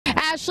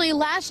Ashley,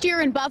 last year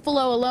in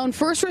Buffalo alone,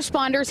 first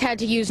responders had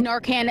to use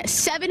Narcan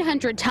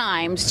 700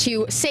 times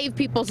to save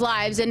people's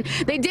lives, and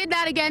they did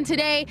that again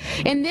today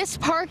in this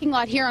parking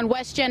lot here on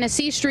West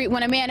Genesee Street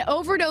when a man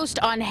overdosed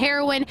on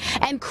heroin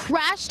and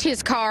crashed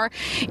his car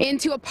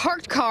into a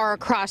parked car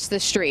across the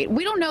street.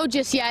 We don't know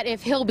just yet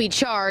if he'll be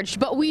charged,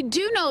 but we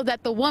do know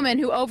that the woman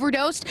who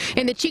overdosed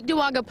in the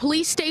Cheektowaga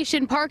police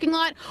station parking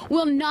lot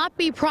will not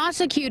be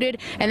prosecuted,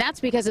 and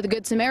that's because of the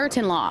Good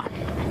Samaritan law.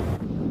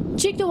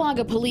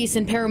 Cheektowaga police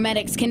and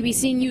paramedics can be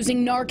seen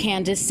using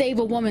Narcan to save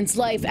a woman's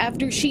life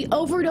after she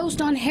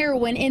overdosed on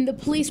heroin in the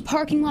police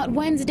parking lot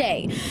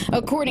Wednesday.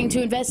 According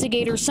to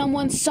investigators,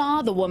 someone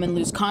saw the woman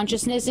lose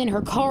consciousness in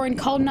her car and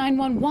called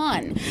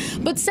 911.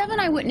 But 7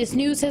 Eyewitness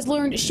News has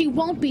learned she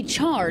won't be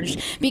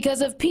charged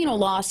because of penal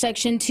law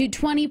section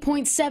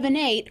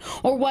 220.78,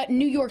 or what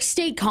New York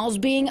State calls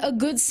being a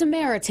good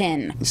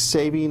Samaritan.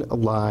 Saving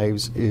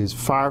lives is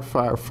far,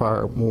 far,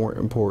 far more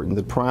important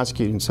than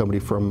prosecuting somebody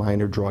for a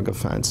minor drug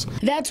offense.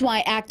 That's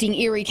why acting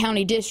Erie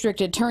County District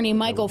Attorney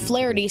Michael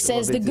Flaherty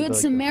says the Good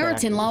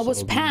Samaritan law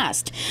was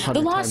passed. The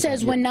law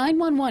says when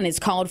 911 is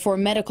called for a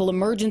medical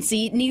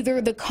emergency,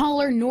 neither the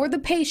caller nor the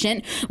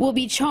patient will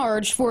be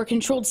charged for a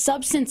controlled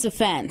substance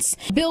offense.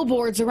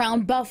 Billboards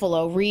around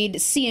Buffalo read,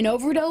 "See an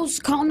overdose?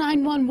 Call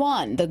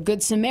 911. The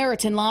Good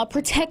Samaritan law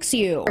protects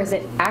you." Or is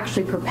it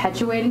actually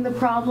perpetuating the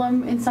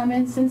problem in some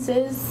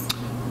instances?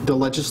 The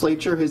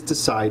legislature has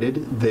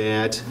decided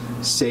that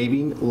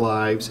saving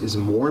lives is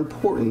more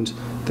important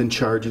than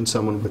charging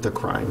someone with a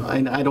crime,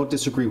 and I don't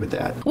disagree with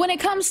that. When it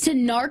comes to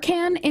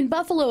Narcan, in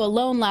Buffalo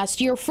alone last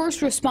year,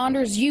 first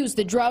responders used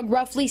the drug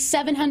roughly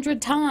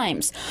 700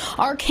 times.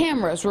 Our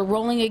cameras were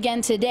rolling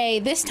again today,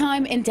 this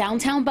time in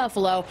downtown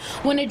Buffalo,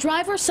 when a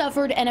driver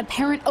suffered an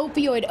apparent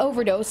opioid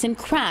overdose and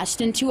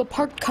crashed into a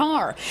parked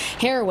car.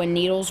 Heroin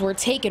needles were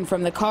taken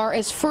from the car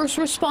as first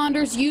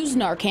responders used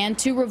Narcan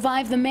to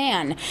revive the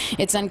man.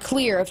 It's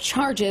unclear if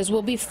charges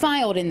will be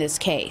filed in this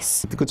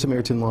case. The Good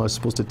Samaritan law is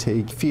supposed to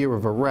take fear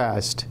of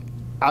arrest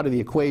out of the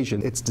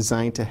equation. It's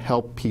designed to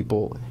help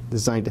people,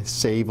 designed to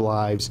save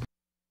lives.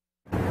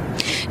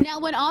 Now,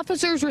 when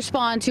officers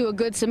respond to a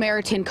Good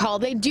Samaritan call,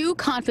 they do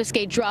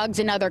confiscate drugs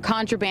and other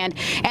contraband,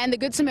 and the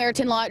Good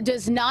Samaritan law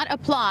does not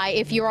apply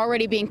if you're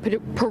already being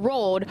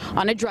paroled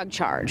on a drug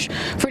charge.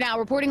 For now,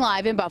 reporting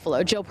live in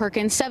Buffalo, Jill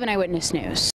Perkins, 7 Eyewitness News.